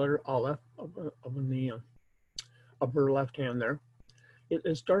first letter, Aleph, up in the upper left hand there,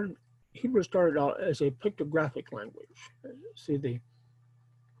 Hebrew started out as a pictographic language. See, the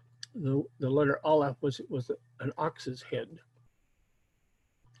letter Aleph was an ox's head.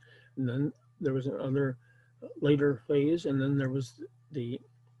 And then there was another later phase, and then there was the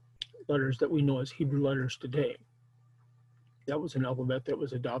letters that we know as Hebrew letters today. That was an alphabet that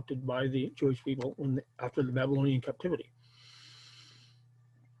was adopted by the Jewish people after the Babylonian captivity.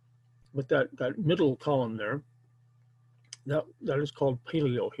 But that middle column there, that is called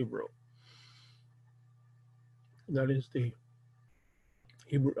Paleo-Hebrew. That is the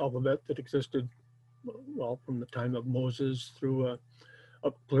Hebrew alphabet that existed, well, from the time of Moses through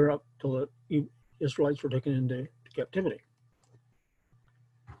clear up till the Israelites were taken into captivity.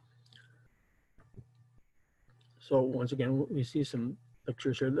 So once again, we see some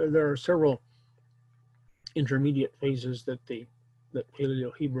pictures here. There are several intermediate phases that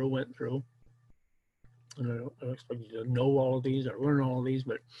Paleo-Hebrew went through. And I don't expect you to know all of these or learn all of these,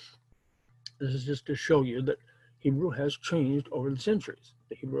 but this is just to show you that Hebrew has changed over the centuries,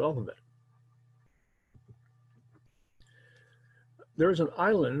 the Hebrew alphabet. There is an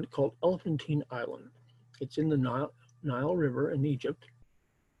island called Elephantine Island. It's in the Nile River in Egypt.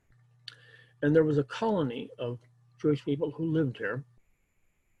 And there was a colony of Jewish people who lived here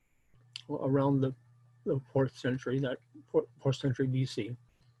around the 4th century, that 4th century BC.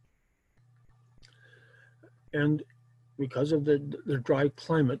 And because of the dry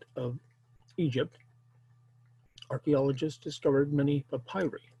climate of Egypt, archaeologists discovered many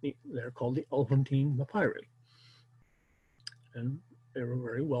papyri. They're called the Elephantine papyri. And they were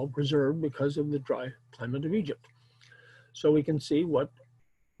very well preserved because of the dry climate of Egypt. So we can see what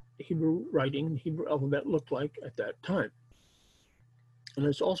Hebrew writing, Hebrew alphabet looked like at that time. And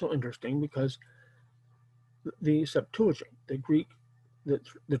it's also interesting because the Septuagint, the Greek, the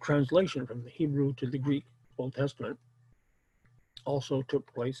translation from the Hebrew to the Greek Old Testament also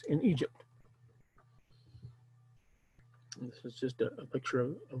took place in Egypt. And this is just a picture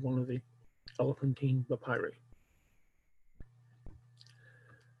of one of the Elephantine papyri.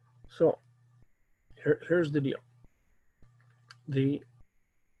 So here's the deal. The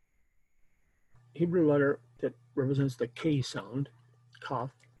Hebrew letter that represents the K sound, Kaf,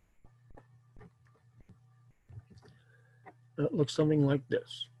 looks something like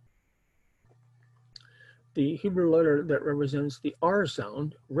this. The Hebrew letter that represents the R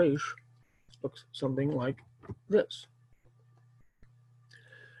sound, Resh, looks something like this.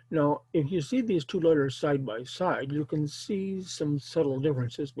 Now, if you see these two letters side by side, you can see some subtle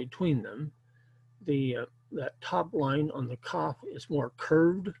differences between them. That top line on the Kaf is more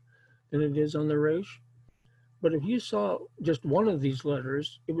curved than it is on the Resh. But if you saw just one of these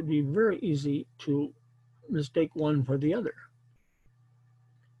letters, it would be very easy to mistake one for the other.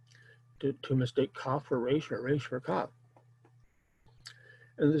 To mistake Kaf for Resh or Resh for Kaf.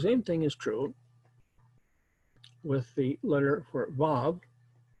 And the same thing is true with the letter for Vav,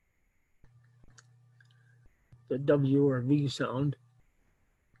 the W or V sound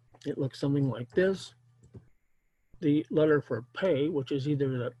It looks something like this. The letter for pay, which is either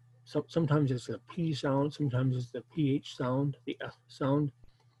the, sometimes it's the P sound, sometimes it's the PH sound, the F sound.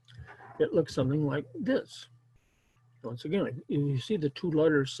 It looks something like this. Once again, if you see the two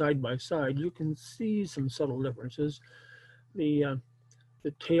letters side by side, you can see some subtle differences. The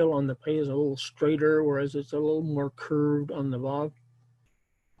tail on the pay is a little straighter, whereas it's a little more curved on the vav.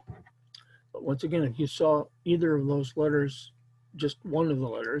 But once again, if you saw either of those letters, just one of the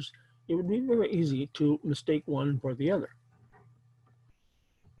letters, it would be very easy to mistake one for the other.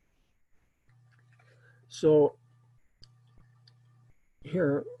 So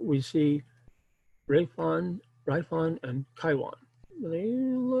here we see Raifan, and Kaiwan. They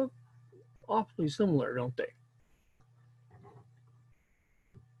look awfully similar, don't they?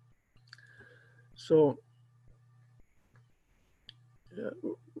 So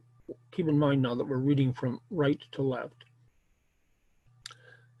keep in mind now that we're reading from right to left.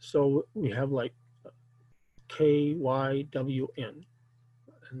 So we have like K-Y-W-N,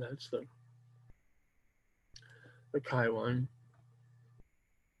 and that's the Kaiwan.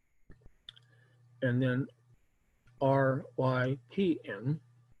 And then R-Y-P-N,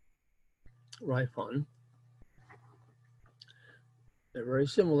 Raifan. They're very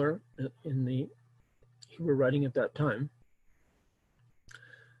similar in the Hebrew writing at that time.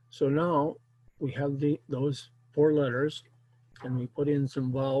 So now we have those four letters, and we put in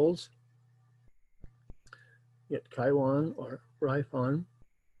some vowels, get Kaiwan or Raifan.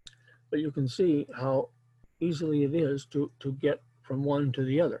 But you can see how easily it is to get from one to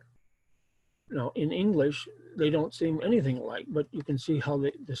the other. Now, in English, they don't seem anything alike, but you can see how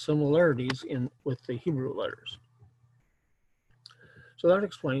the similarities with the Hebrew letters. So that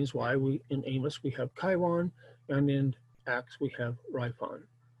explains why in Amos we have Kaiwan, and in Acts we have Raifan.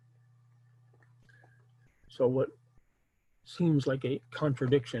 So what seems like a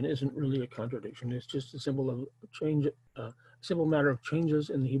contradiction isn't really a contradiction. It's just a simple matter of changes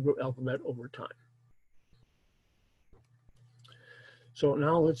in the Hebrew alphabet over time. So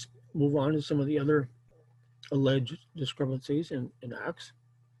now let's move on to some of the other alleged discrepancies in Acts.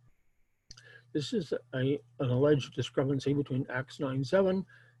 This is an alleged discrepancy between Acts 9:7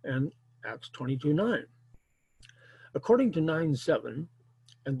 and Acts 22:9. According to 9:7,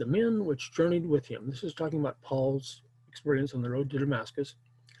 and the men which journeyed with him, this is talking about Paul's experience on the road to Damascus,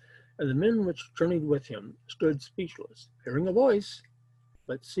 and the men which journeyed with him stood speechless, hearing a voice,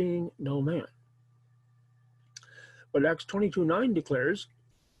 but seeing no man. But Acts 22:9 declares,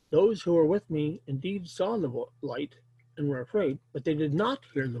 those who were with me indeed saw the light and were afraid, but they did not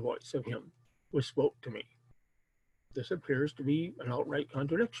hear the voice of him who spoke to me. This appears to be an outright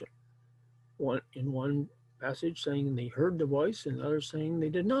contradiction. In one passage saying they heard the voice, and others saying they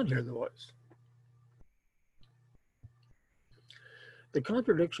did not hear the voice. The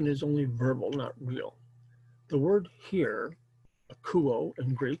contradiction is only verbal, not real. The word hear, akouo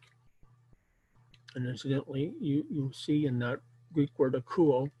in Greek, and incidentally, you see in that Greek word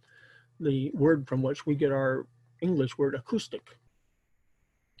akouo, the word from which we get our English word acoustic.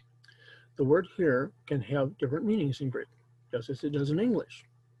 The word hear can have different meanings in Greek, just as it does in English.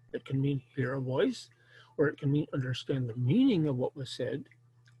 It can mean hear a voice, or it can mean understand the meaning of what was said.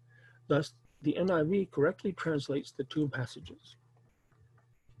 Thus, the NIV correctly translates the two passages.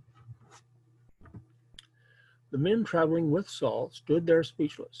 The men traveling with Saul stood there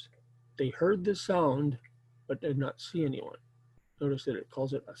speechless. They heard the sound, but did not see anyone. Notice that it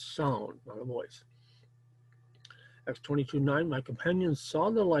calls it a sound, not a voice. Acts 22:9, my companions saw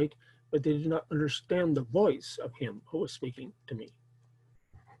the light, but they did not understand the voice of him who was speaking to me.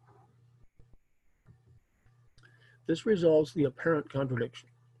 This resolves the apparent contradiction.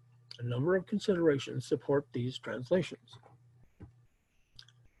 A number of considerations support these translations.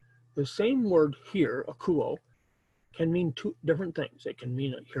 The same word here, akouo, can mean two different things. It can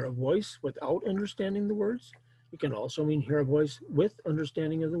mean hear a voice without understanding the words. It can also mean hear a voice with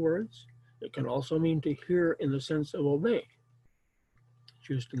understanding of the words. It can also mean to hear in the sense of obey. It's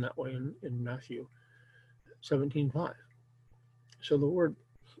used in that way in Matthew 17:5. So the word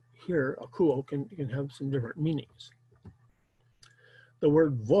here, akouo, can have some different meanings. The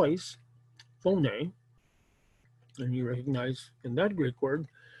word voice, phone, and you recognize in that Greek word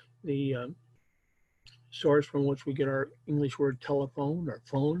the source from which we get our English word telephone or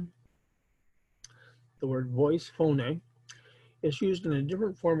phone. The word voice, phone, is used in a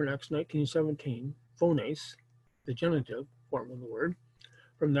different form in Acts 19:17, phones, the genitive form of the word,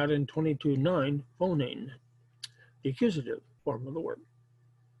 from that in 22:9, phonein, the accusative form of the word.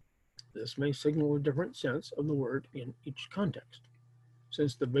 This may signal a different sense of the word in each context.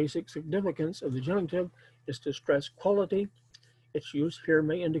 Since the basic significance of the genitive is to stress quality, Its use here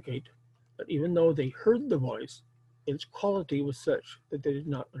may indicate that even though they heard the voice, its quality was such that they did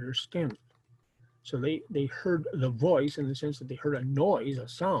not understand it. So they heard the voice in the sense that they heard a noise, a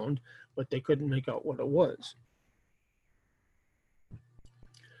sound, but they couldn't make out what it was.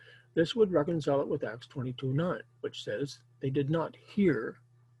 This would reconcile it with Acts 22:9, which says they did not hear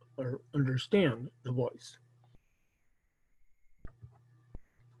or understand the voice.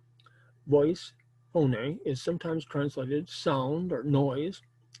 Voice, phone, is sometimes translated sound or noise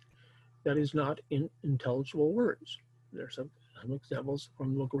that is not in intelligible words. There's some examples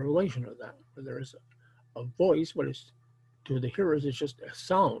from the book of Revelation of that, where there is a voice, but it's, to the hearers, it's just a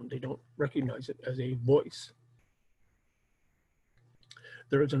sound. They don't recognize it as a voice.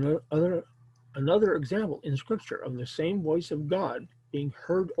 There is another example in Scripture of the same voice of God being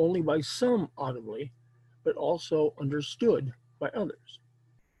heard only by some audibly, but also understood by others.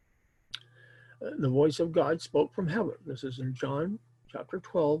 The voice of God spoke from heaven. This is in John chapter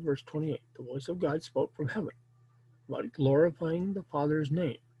 12, verse 28. The voice of God spoke from heaven about glorifying the Father's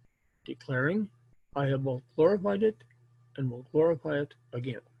name, declaring, I have both glorified it and will glorify it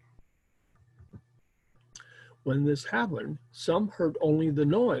again. When this happened, some heard only the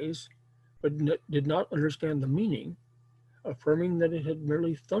noise, but did not understand the meaning, affirming that it had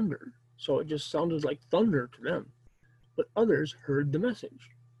merely thundered. So it just sounded like thunder to them. But others heard the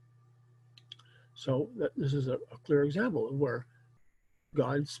message. So this is a clear example of where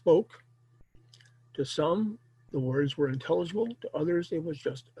God spoke. To some, the words were intelligible. To others, it was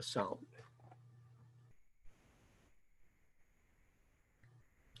just a sound.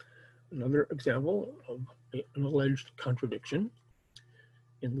 Another example of an alleged contradiction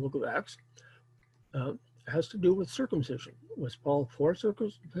in the book of Acts has to do with circumcision. Was Paul for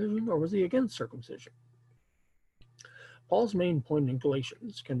circumcision or was he against circumcision? Paul's main point in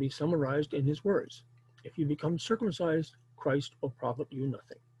Galatians can be summarized in his words: if you become circumcised, Christ will profit you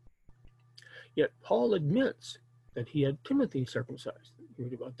nothing. Yet Paul admits that he had Timothy circumcised. You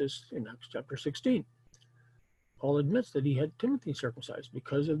read about this in Acts chapter 16. Paul admits that he had Timothy circumcised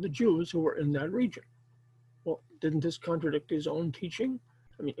because of the Jews who were in that region. Well, didn't this contradict his own teaching?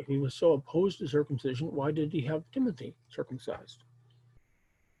 I mean, if he was so opposed to circumcision, why did he have Timothy circumcised?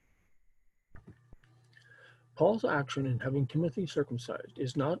 Paul's action in having Timothy circumcised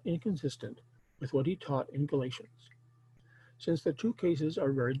is not inconsistent with what he taught in Galatians, since the two cases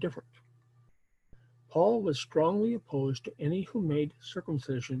are very different. Paul was strongly opposed to any who made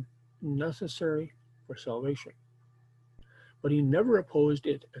circumcision necessary for salvation, but he never opposed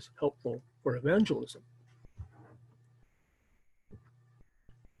it as helpful for evangelism.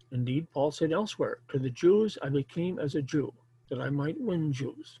 Indeed, Paul said elsewhere, to the Jews I became as a Jew, that I might win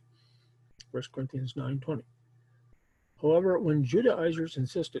Jews. 1 Corinthians 9:20. However, when Judaizers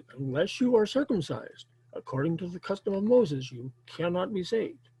insisted, unless you are circumcised, according to the custom of Moses, you cannot be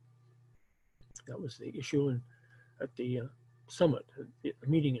saved. That was the issue at the summit, the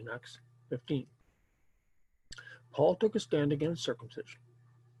meeting in Acts 15. Paul took a stand against circumcision.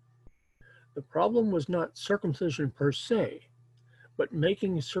 The problem was not circumcision per se, but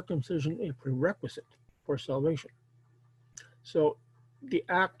making circumcision a prerequisite for salvation. So the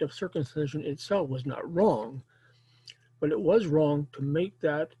act of circumcision itself was not wrong, but it was wrong to make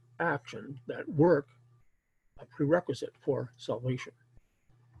that action, that work, a prerequisite for salvation.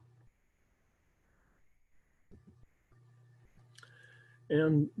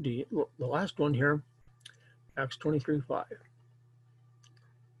 And the last one here, Acts 23:5.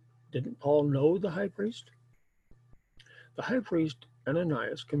 Didn't Paul know the high priest? The high priest,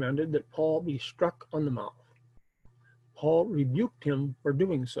 Ananias, commanded that Paul be struck on the mouth. Paul rebuked him for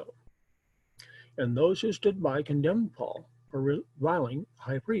doing so, and those who stood by condemned Paul for reviling the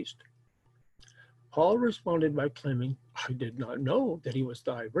high priest. Paul responded by claiming, I did not know that he was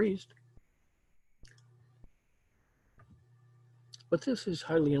the high priest. But this is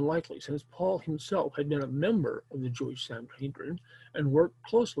highly unlikely, since Paul himself had been a member of the Jewish Sanhedrin and worked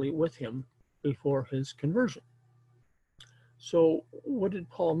closely with him before his conversion. So what did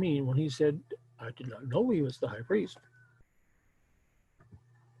Paul mean when he said, I did not know he was the high priest?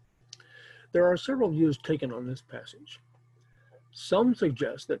 There are several views taken on this passage. Some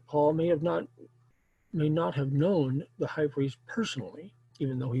suggest that Paul may not have known the high priest personally,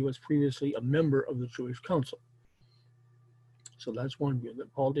 even though he was previously a member of the Jewish council. So that's one view,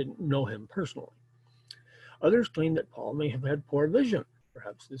 that Paul didn't know him personally. Others claim that Paul may have had poor vision.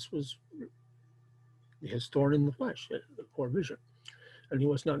 Perhaps this was his thorn in the flesh, the poor vision, and he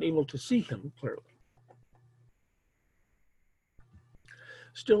was not able to see him clearly.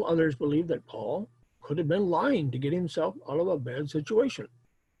 Still others believe that Paul could have been lying to get himself out of a bad situation.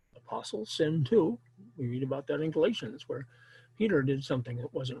 Apostles sin too. We read about that in Galatians, where Peter did something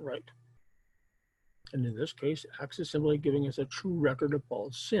that wasn't right. And in this case, Acts is simply giving us a true record of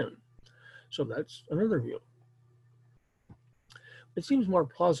Paul's sin. So that's another view. It seems more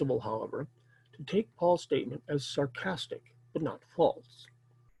plausible, however, to take Paul's statement as sarcastic, but not false.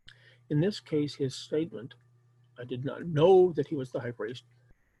 In this case, his statement, I did not know that he was the high priest,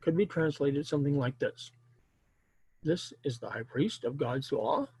 could be translated something like this. This is the high priest of God's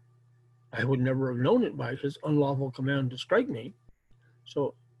law. I would never have known it by his unlawful command to strike me.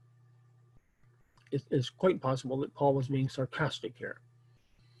 So it is quite possible that Paul was being sarcastic here.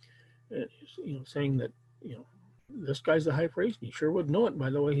 Saying that, this guy's the high priest. He sure would know it by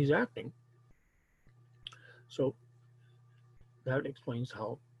the way he's acting. So that explains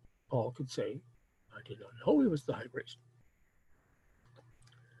how Paul could say, I did not know he was the high priest.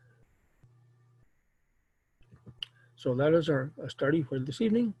 So that is our study for this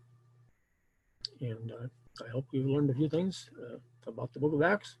evening. And I hope you've learned a few things about the book of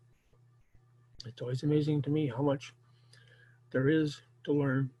Acts. It's always amazing to me how much there is to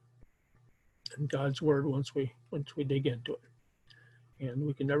learn in God's word once we dig into it. And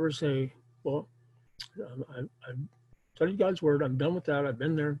we can never say, well, I've studied God's word, I'm done with that, I've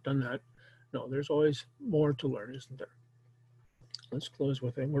been there, done that. No, there's always more to learn, isn't there? Let's close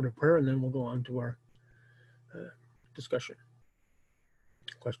with a word of prayer, and then we'll go on to our discussion,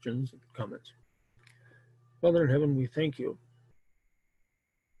 questions, and comments. Father in heaven, we thank you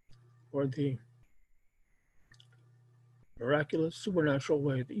for the miraculous, supernatural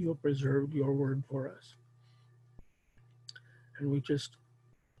way that you have preserved your word for us. And we just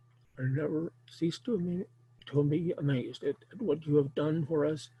are never cease to be amazed at what you have done for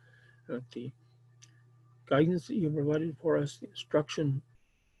us, at the guidance that you have provided for us, the instruction,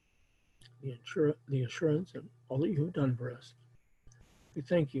 the assurance, and all that you have done for us. We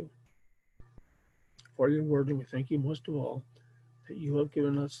thank you for your word, and we thank you most of all that you have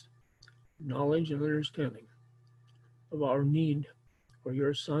given us knowledge and understanding of our need for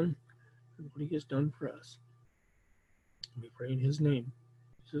your Son and what he has done for us. And we pray in his name,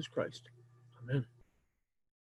 Jesus Christ. Amen.